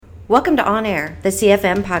Welcome to On Air, the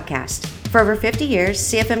CFM podcast. For over 50 years,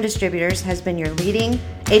 CFM Distributors has been your leading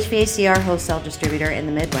HVACR wholesale distributor in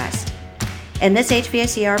the Midwest. In this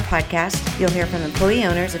HVACR podcast, you'll hear from employee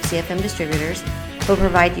owners of CFM Distributors who will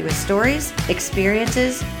provide you with stories,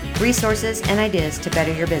 experiences, resources, and ideas to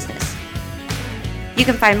better your business. You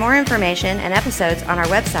can find more information and episodes on our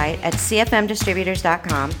website at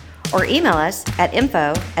cfmdistributors.com or email us at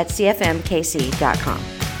info@cfmkc.com.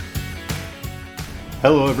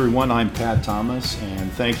 Hello everyone, I'm Pat Thomas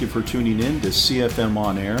and thank you for tuning in to CFM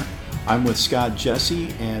On Air. I'm with Scott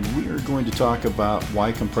Jesse and we are going to talk about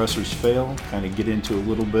why compressors fail, kind of get into a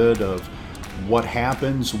little bit of what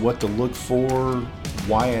happens, what to look for,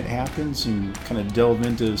 why it happens, and kind of delve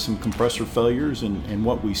into some compressor failures and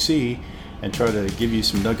what we see and try to give you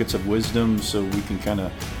some nuggets of wisdom so we can kind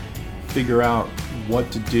of figure out what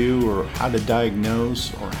to do or how to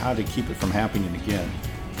diagnose or how to keep it from happening again.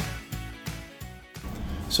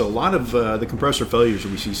 So a lot of the compressor failures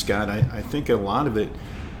we see, Scott, I think a lot of it,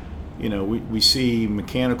 we see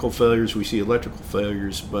mechanical failures, we see electrical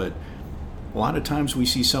failures, but a lot of times we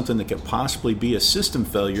see something that could possibly be a system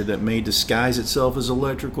failure that may disguise itself as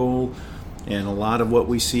electrical, and a lot of what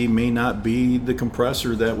we see may not be the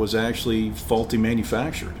compressor that was actually faulty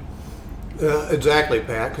manufactured. Exactly,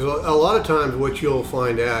 Pat, because a lot of times what you'll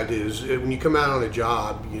find out is when you come out on a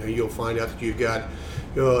job, you'll find out that you've got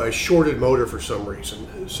a shorted motor for some reason.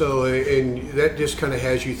 So, and that just kind of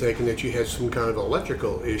has you thinking that you had some kind of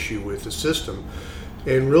electrical issue with the system.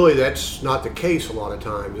 And really that's not the case a lot of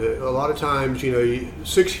times. A lot of times,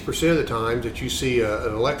 60% of the times that you see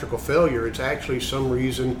an electrical failure, it's actually some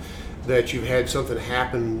reason that you've had something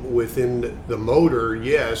happen within the motor,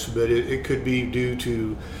 yes, but it could be due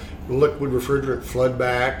to liquid refrigerant flood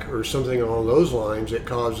back or something along those lines that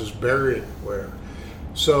causes bearing wear.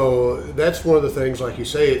 So that's one of the things, like you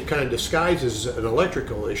say, it kind of disguises an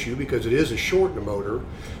electrical issue because it is a short in the motor,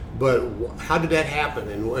 but how did that happen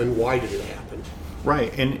and why did it happen?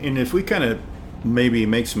 Right, and if we kind of maybe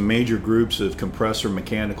make some major groups of compressor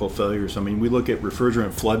mechanical failures, we look at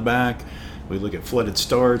refrigerant flood back, we look at flooded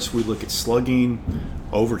starts, we look at slugging,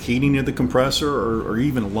 overheating of the compressor, or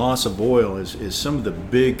even loss of oil is some of the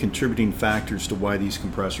big contributing factors to why these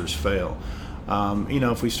compressors fail.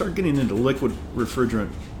 If we start getting into liquid refrigerant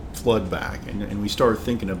flood back and we start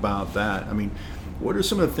thinking about that, what are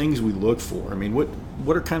some of the things we look for?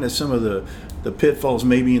 What are kind of some of the pitfalls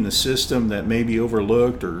maybe in the system that may be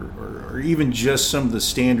overlooked or even just some of the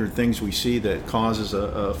standard things we see that causes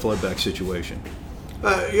a flood back situation?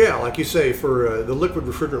 Like you say, for the liquid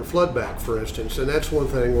refrigerant flood back, for instance, and that's one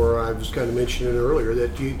thing where I was kind of mentioning earlier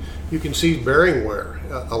that you can see bearing wear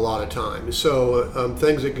a lot of times. So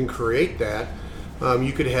things that can create that,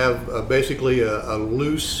 you could have basically a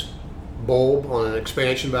loose bulb on an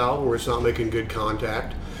expansion valve where it's not making good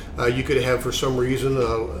contact. You could have, for some reason,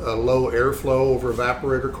 a low airflow over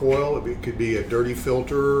evaporator coil. It could be a dirty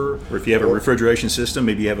filter. Or if you have a refrigeration system,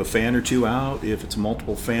 maybe you have a fan or two out. If it's a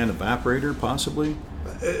multiple fan evaporator, possibly.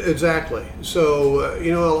 Exactly. So,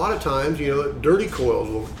 a lot of times, dirty coils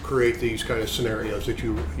will create these kind of scenarios that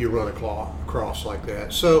you run across like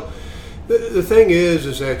that. So, the thing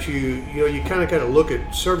is that you kind of look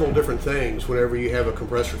at several different things whenever you have a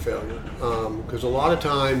compressor failure. Because a lot of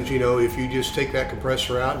times, if you just take that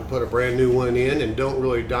compressor out and put a brand new one in and don't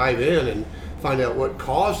really dive in and find out what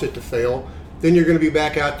caused it to fail, then you're going to be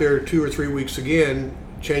back out there 2 or 3 weeks again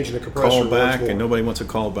changing the compressor. Call back, and nobody wants to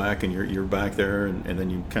call back, and you're back there, and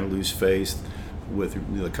then you kind of lose faith with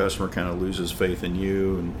the customer, kind of loses faith in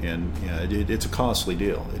you, and it's a costly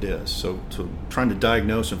deal. It is. So trying to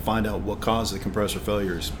diagnose and find out what caused the compressor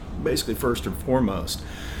failure is basically first and foremost.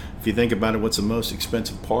 If you think about it, what's the most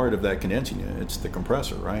expensive part of that condensing unit? It's the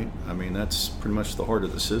compressor, right? That's pretty much the heart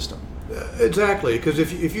of the system. Exactly, because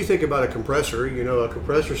if you think about a compressor, a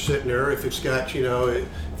compressor sitting there, if it's got,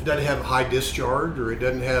 if it doesn't have high discharge or it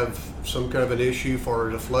doesn't have some kind of an issue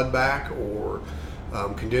for the flood back or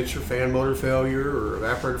condenser fan motor failure or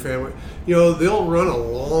evaporator fan, they'll run a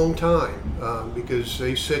long time because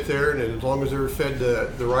they sit there, and as long as they're fed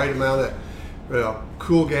the right amount of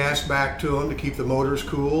cool gas back to them to keep the motors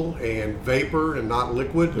cool and vapor and not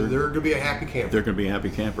liquid, they're going to be a happy camper. They're going to be a happy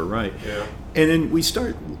camper, right? Yeah. And then we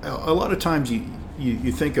start, a lot of times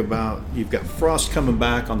you think about, you've got frost coming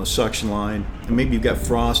back on the suction line, and maybe you've got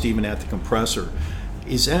frost even at the compressor.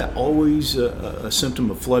 Is that always a symptom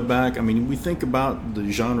of flood back? We think about the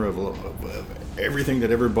genre of everything that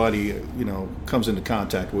everybody comes into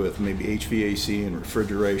contact with, maybe HVAC and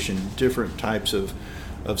refrigeration, different types of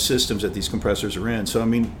of systems that these compressors are in. So, I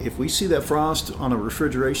mean, if we see that frost on a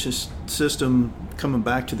refrigeration system coming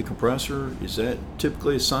back to the compressor, is that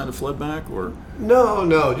typically a sign of floodback, or?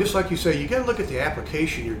 No. Just like you say, you got to look at the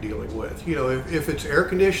application you're dealing with. If it's air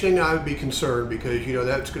conditioning, I would be concerned because,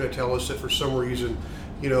 that's going to tell us that for some reason,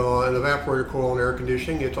 an evaporator coil on air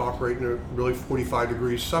conditioning, it's operating at really 45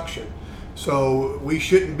 degrees suction. So we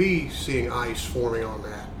shouldn't be seeing ice forming on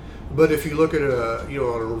that. But if you look at a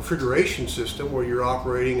refrigeration system where you're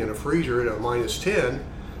operating in a freezer at a -10,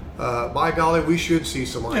 by golly, we should see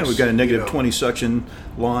some ice. Yeah, we've got a negative 20 suction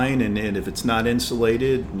line, and if it's not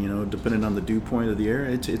insulated, depending on the dew point of the air,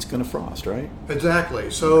 it's going to frost, right? Exactly.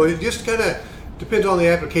 So it just kind of depends on the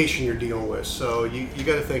application you're dealing with. So you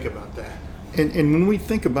got to think about that. And when we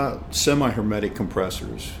think about semi-hermetic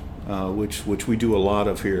compressors, which we do a lot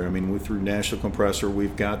of here. I mean, through National Compressor,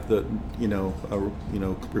 we've got the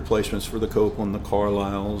replacements for the Copeland, the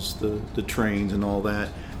Carlisles, the Trains, and all that.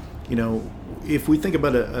 If we think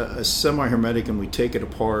about a semi-hermetic and we take it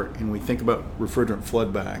apart and we think about refrigerant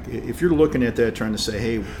floodback, if you're looking at that trying to say,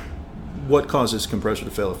 hey, what causes compressor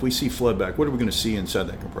to fail? If we see floodback, what are we going to see inside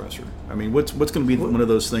that compressor? I mean, what's going to be one of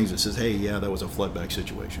those things that says, hey, yeah, that was a floodback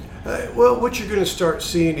situation? Well, what you're going to start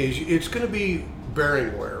seeing is it's going to be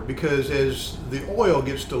bearing wear, because as the oil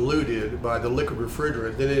gets diluted by the liquid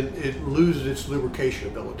refrigerant, then it loses its lubrication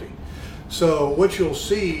ability. So what you'll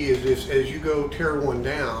see is as you go tear one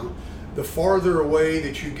down, the farther away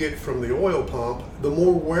that you get from the oil pump, the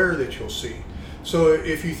more wear that you'll see. So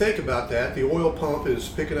if you think about that, the oil pump is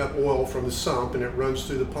picking up oil from the sump and it runs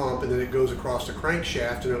through the pump and then it goes across the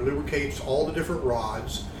crankshaft and it lubricates all the different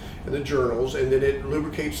rods and the journals, and then it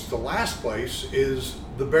lubricates the last place is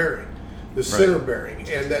the bearing. The center bearing,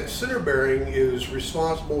 and that center bearing is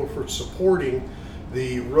responsible for supporting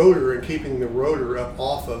the rotor and keeping the rotor up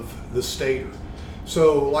off of the stator.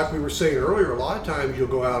 So like we were saying earlier, a lot of times you'll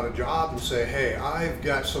go out on a job and say, hey, I've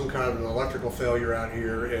got some kind of an electrical failure out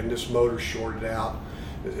here and this motor's shorted out,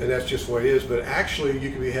 and that's just what it is. But actually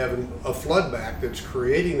you could be having a floodback that's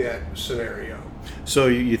creating that scenario. So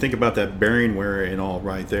you think about that bearing wear and all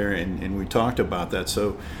right there, and we talked about that.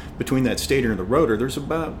 So between that stator and the rotor, there's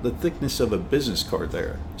about the thickness of a business card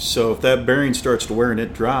there. So if that bearing starts to wear and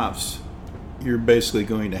it drops, you're basically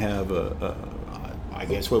going to have I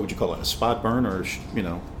guess, what would you call it, a spot burn, or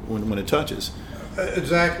when it touches.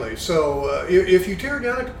 Exactly. So if you tear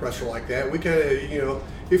down a compressor like that, we kind of,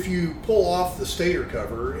 if you pull off the stator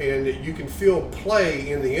cover and you can feel play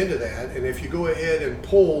in the end of that, and if you go ahead and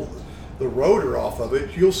pull the rotor off of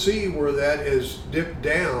it, you'll see where that is dipped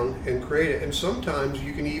down and created. And sometimes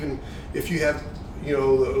you can even, if you have, the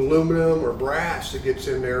aluminum or brass that gets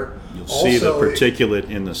in there, you'll see the particulate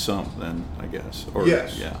in the sump then, I guess. Or,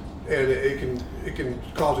 yes. Yeah. And it can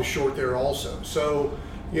cause a short there also. So,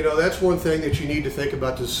 that's one thing that you need to think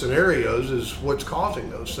about the scenarios is what's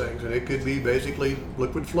causing those things. And it could be basically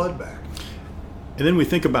liquid floodback. And then we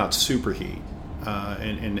think about superheat.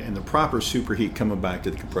 And the proper superheat coming back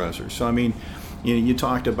to the compressor. So I mean, you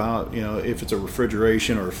talked about if it's a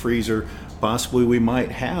refrigeration or a freezer, possibly we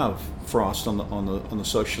might have frost on the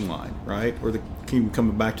suction line, right? Or the steam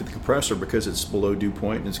coming back to the compressor because it's below dew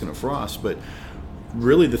point and it's going to frost. But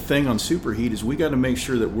really, the thing on superheat is we got to make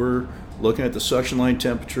sure that we're looking at the suction line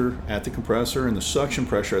temperature at the compressor and the suction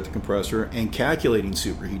pressure at the compressor and calculating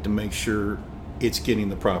superheat to make sure it's getting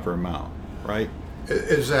the proper amount, right?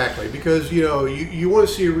 Exactly, because you want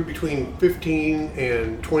to see between 15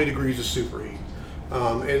 and 20 degrees of superheat,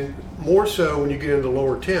 and more so when you get into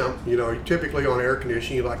lower temp. Typically on air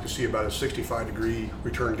conditioning, you like to see about a 65 degree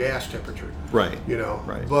return gas temperature. Right.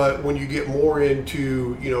 Right. But when you get more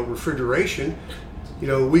into refrigeration,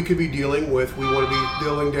 we could be we want to be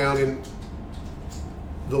dealing down in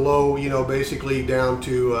the low, basically down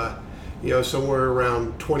to somewhere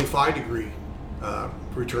around 25 degree.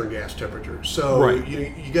 Return gas temperature. So right.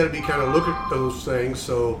 you got to be kind of look at those things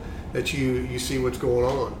so that you see what's going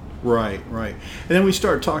on. Right. And then we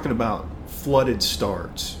start talking about flooded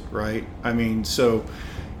starts, right? I mean, so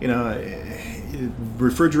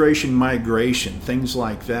refrigeration migration, things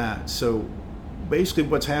like that. So basically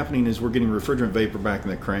what's happening is we're getting refrigerant vapor back in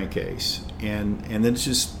the crankcase, and then it's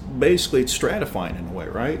just basically it's stratifying in a way,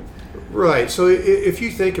 right? Right. So if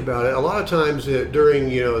you think about it, a lot of times during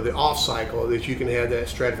the off cycle that you can have that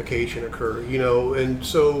stratification occur. And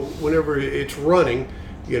so whenever it's running,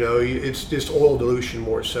 it's just oil dilution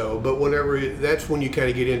more so. But that's when you kind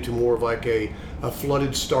of get into more of like a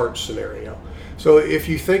flooded start scenario. So if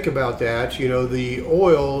you think about that, the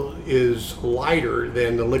oil is lighter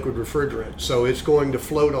than the liquid refrigerant, so it's going to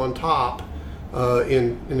float on top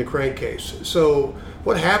in the crankcase. So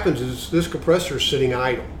what happens is this compressor is sitting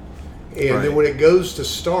idle. And then when it goes to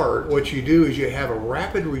start, what you do is you have a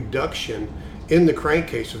rapid reduction in the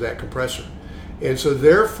crankcase of that compressor. And so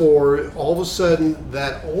therefore, all of a sudden,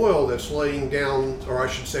 that oil that's laying down, or I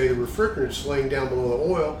should say the refrigerant that's laying down below the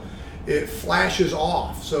oil, it flashes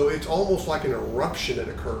off. So it's almost like an eruption that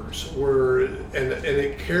occurs, and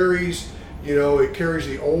it carries, it carries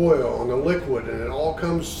the oil and the liquid, and it all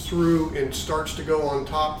comes through and starts to go on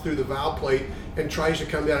top through the valve plate and tries to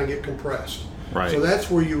come down and get compressed. Right. So that's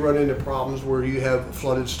where you run into problems where you have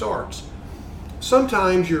flooded starts.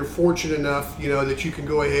 Sometimes you're fortunate enough, that you can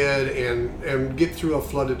go ahead and get through a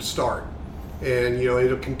flooded start, and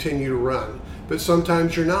it'll continue to run. But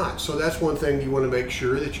sometimes you're not. So that's one thing you want to make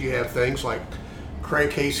sure that you have things like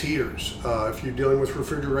crankcase heaters. If you're dealing with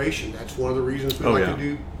refrigeration, that's one of the reasons we like to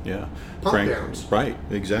do pump downs. Right,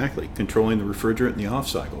 exactly. Controlling the refrigerant in the off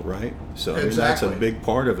cycle, right? So exactly. That's a big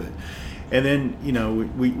part of it. And then,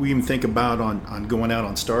 we even think about on going out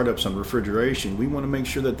on startups on refrigeration, we want to make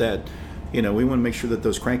sure that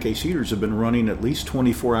those crankcase heaters have been running at least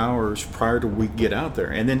 24 hours prior to we get out there.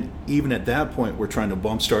 And then even at that point, we're trying to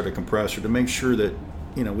bump start a compressor to make sure that,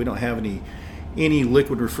 we don't have any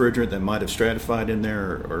liquid refrigerant that might have stratified in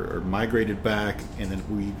there or migrated back. And then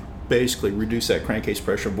we basically reduce that crankcase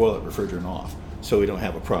pressure and boil that refrigerant off so we don't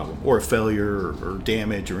have a problem or a failure or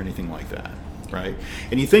damage or anything like that. Right,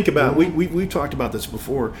 and you think about we've talked about this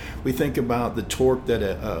before. We think about the torque that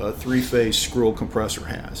a three-phase scroll compressor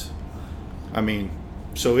has. I mean,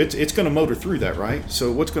 so it's going to motor through that, right? So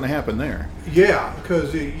what's going to happen there? Yeah,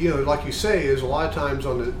 because like you say, is a lot of times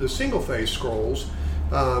on the single-phase scrolls,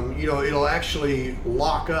 it'll actually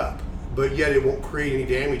lock up, but yet it won't create any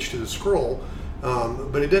damage to the scroll.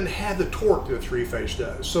 But it doesn't have the torque that a three-phase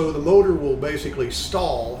does. So the motor will basically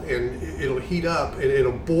stall, and it'll heat up, and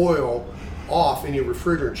it'll boil off any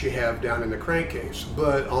refrigerant you have down in the crankcase.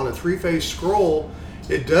 But on a three-phase scroll,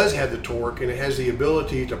 it does have the torque, and it has the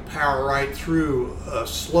ability to power right through a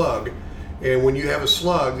slug. And when you have a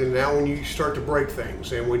slug, then now when you start to break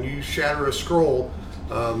things, and when you shatter a scroll,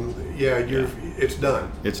 it's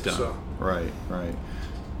done. It's done. So. Right.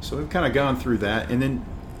 So we've kind of gone through that, and then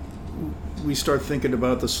we start thinking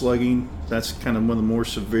about the slugging. That's kind of one of the more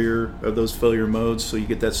severe of those failure modes. So you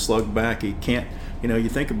get that slug back. You can't, you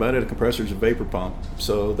think about it, a compressor is a vapor pump.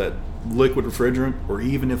 So that liquid refrigerant, or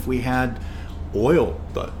even if we had oil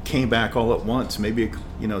that came back all at once, maybe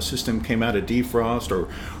a system came out of defrost, or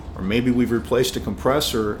maybe we've replaced a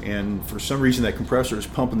compressor, and for some reason that compressor is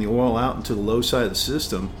pumping the oil out into the low side of the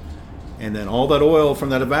system, and then all that oil from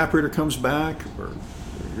that evaporator comes back,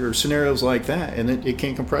 or scenarios like that, and it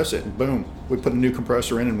can't compress it, and boom, we put a new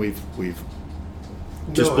compressor in, and we've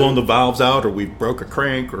just blown the valves out, or we've broke a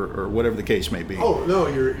crank, or whatever the case may be. Oh no,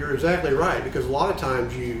 you're exactly right, because a lot of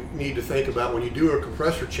times you need to think about when you do a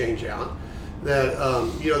compressor change out that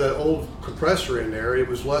that old compressor in there, it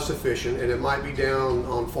was less efficient, and it might be down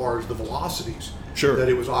on far as the velocities that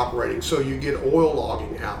it was operating. So you get oil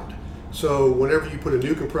logging out. So whenever you put a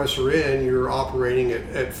new compressor in, you're operating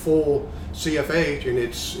at full CFH, and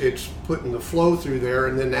it's putting the flow through there,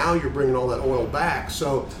 and then now you're bringing all that oil back.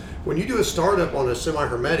 So when you do a startup on a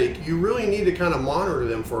semi-hermetic, you really need to kind of monitor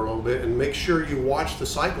them for a little bit and make sure you watch the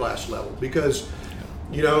sight glass level, because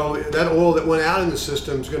that oil that went out in the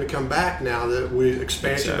system is going to come back now that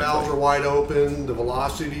expansion valves are wide open, the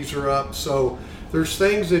velocities are up. So there's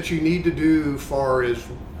things that you need to do far as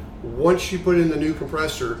once you put in the new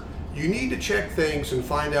compressor, you need to check things and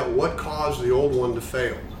find out what caused the old one to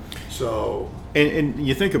fail. So and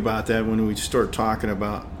you think about that when we start talking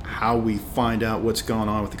about how we find out what's going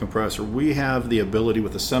on with the compressor. We have the ability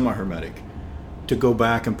with a semi-hermetic to go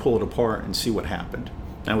back and pull it apart and see what happened.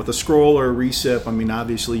 Now with a scroll or a recip, I mean,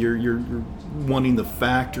 obviously you're wanting the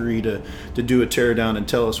factory to do a teardown and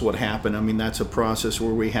tell us what happened. I mean, that's a process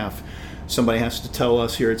where somebody has to tell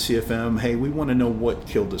us here at CFM, hey, we want to know what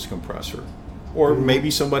killed this compressor. Or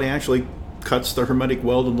maybe somebody actually cuts the hermetic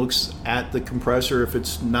weld and looks at the compressor if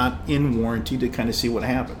it's not in warranty to kind of see what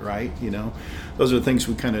happened, right? Those are the things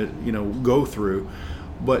we kind of, go through.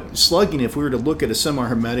 But slugging, if we were to look at a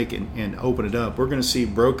semi-hermetic and open it up, we're going to see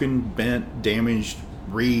broken, bent, damaged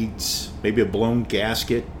reeds, maybe a blown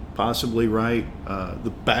gasket, possibly, right?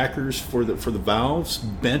 The backers for the valves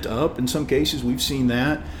bent up in some cases. We've seen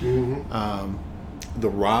that. The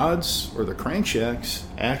rods or the crankshafts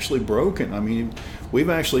actually broken. I mean, we've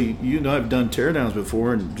actually, I've done teardowns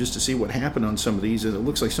before, and just to see what happened on some of these, it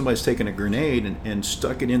looks like somebody's taken a grenade and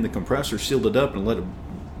stuck it in the compressor, sealed it up, and let it,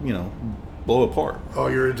 blow apart. Oh,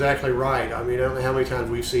 you're exactly right. I mean, I don't know how many times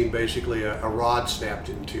we've seen basically a rod snapped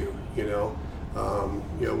in two,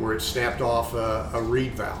 where it snapped off a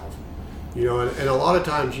reed valve. And a lot of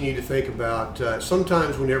times you need to think about,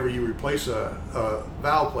 sometimes whenever you replace a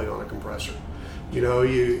valve plate on a compressor,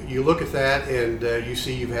 you look at that and you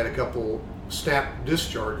see you've had a couple snap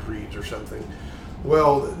discharge reads or something.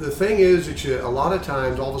 Well, the thing is that a lot of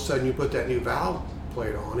times all of a sudden you put that new valve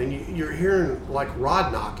plate on and you're hearing like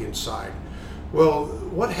rod knock inside. Well,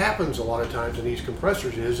 what happens a lot of times in these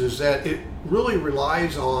compressors is that it really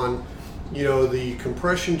relies on the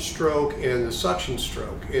compression stroke and the suction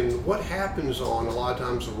stroke. And what happens on a lot of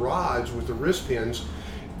times the rods with the wrist pins,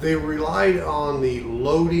 they relied on the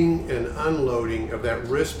loading and unloading of that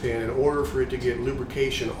wrist pin in order for it to get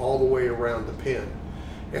lubrication all the way around the pin.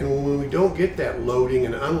 And when we don't get that loading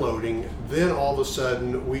and unloading, then all of a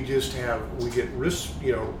sudden we get wrist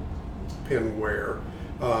pin wear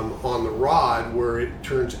on the rod where it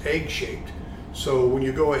turns egg-shaped. So when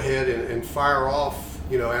you go ahead and fire off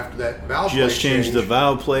after that valve plate just change the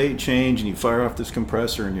valve plate change and you fire off this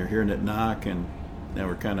compressor and you're hearing it knock, and now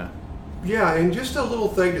we're kind of... Yeah, and just a little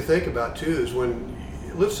thing to think about too is when,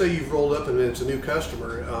 let's say you've rolled up and it's a new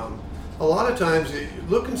customer, a lot of times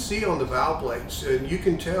look and see on the valve plates, and you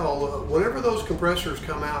can tell whenever those compressors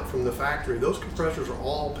come out from the factory, those compressors are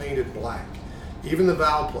all painted black, even the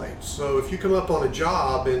valve plates. So if you come up on a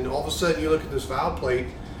job and all of a sudden you look at this valve plate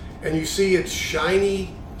and you see it's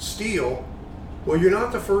shiny steel, well, you're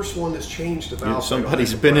not the first one that's changed the valve plate.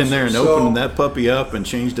 Somebody's been in there and opened that puppy up and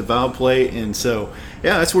changed the valve plate. And so,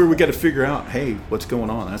 that's where we got to figure out, hey, what's going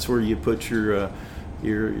on? That's where you put your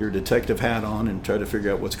detective hat on and try to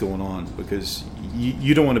figure out what's going on, because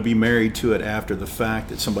you don't want to be married to it after the fact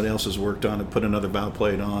that somebody else has worked on it, put another valve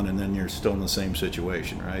plate on, and then you're still in the same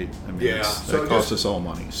situation, right? I mean, that costs us all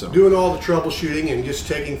money. So doing all the troubleshooting and just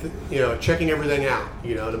checking everything out,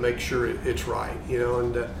 to make sure it's right,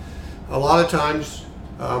 and a lot of times,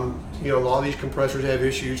 a lot of these compressors have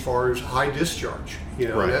issues as far as high discharge, right.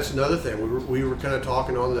 And that's another thing. We were kind of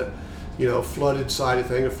talking on the flooded side of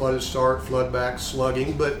thing, a flooded start, flood back,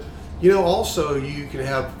 slugging, but also you can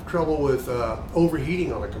have trouble with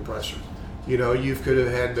overheating on a compressor. You could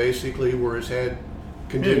have had basically where it's had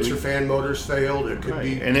condenser fan motors failed, it could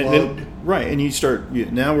be plugged. And you start,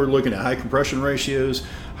 now we're looking at high compression ratios,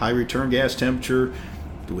 high return gas temperature.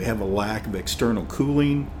 Do we have a lack of external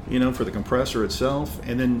cooling, for the compressor itself?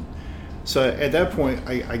 And then, so at that point,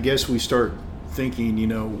 I guess we start thinking,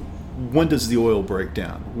 when does the oil break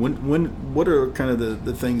down? What are kind of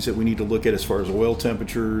the things that we need to look at as far as oil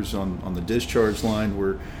temperatures on the discharge line,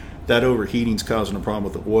 where that overheating is causing a problem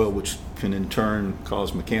with the oil, which can in turn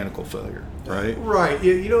cause mechanical failure, right? Right.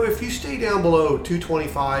 If you stay down below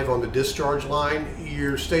 225 on the discharge line,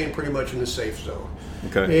 you're staying pretty much in the safe zone.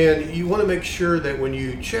 Okay. And you want to make sure that when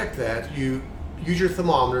you check that, you use your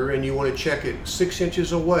thermometer and you want to check it 6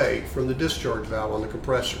 inches away from the discharge valve on the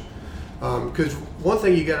compressor. Because one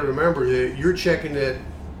thing you got to remember is that you're checking it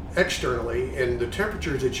externally, and the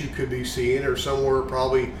temperatures that you could be seeing are somewhere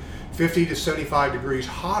probably 50 to 75 degrees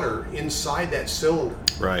hotter inside that cylinder.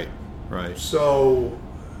 Right. So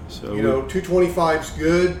 225 is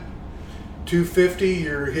good. 250,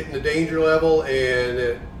 you're hitting the danger level, and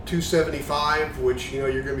at 275, which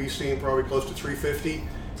you're going to be seeing probably close to 350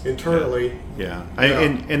 internally. Yeah.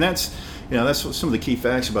 And that's what some of the key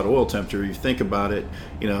facts about oil temperature. You think about it,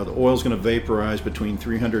 the oil's going to vaporize between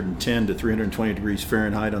 310 to 320 degrees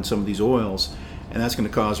Fahrenheit on some of these oils, and that's going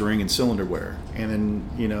to cause ring and cylinder wear. And then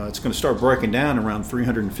it's going to start breaking down around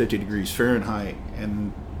 350 degrees Fahrenheit,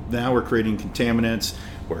 and now we're creating contaminants.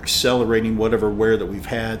 We're accelerating whatever wear that we've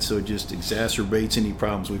had, so it just exacerbates any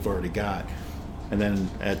problems we've already got. And then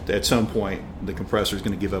at some point, the compressor is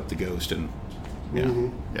going to give up the ghost. And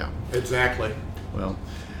exactly. Well,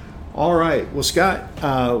 all right. Well, Scott,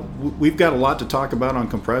 we've got a lot to talk about on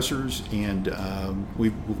compressors, and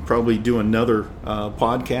we'll probably do another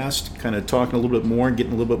podcast, kind of talking a little bit more and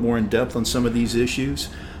getting a little bit more in depth on some of these issues.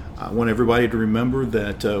 I want everybody to remember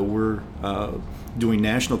that we're doing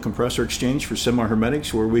National Compressor Exchange for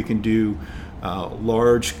semi-hermetics, where we can do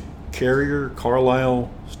large Carrier, Carlisle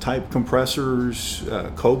type compressors,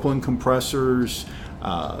 Copeland compressors,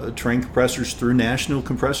 train compressors through National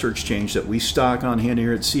Compressor Exchange that we stock on hand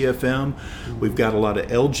here at CFM. We've got a lot of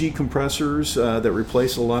LG compressors that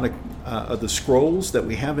replace a lot of the scrolls that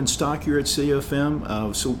we have in stock here at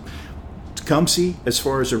CFM. So come see as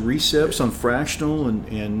far as the recips on fractional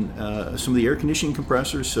and some of the air conditioning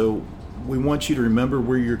compressors. So we want you to remember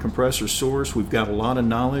we're your compressor source. We've got a lot of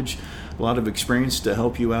knowledge, a lot of experience to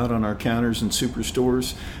help you out on our counters and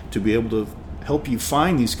superstores to be able to help you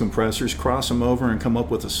find these compressors, cross them over, and come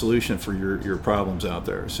up with a solution for your problems out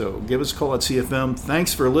there. So give us a call at CFM.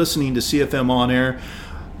 Thanks for listening to CFM On Air.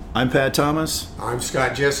 I'm Pat Thomas. I'm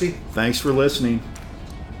Scott Jesse. Thanks for listening.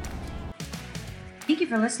 Thank you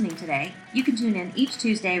for listening today. You can tune in each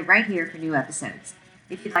Tuesday right here for new episodes.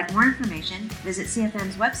 If you'd like more information, visit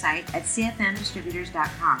CFM's website at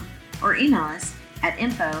cfmdistributors.com or email us at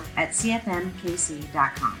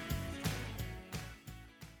info@cfmkc.com.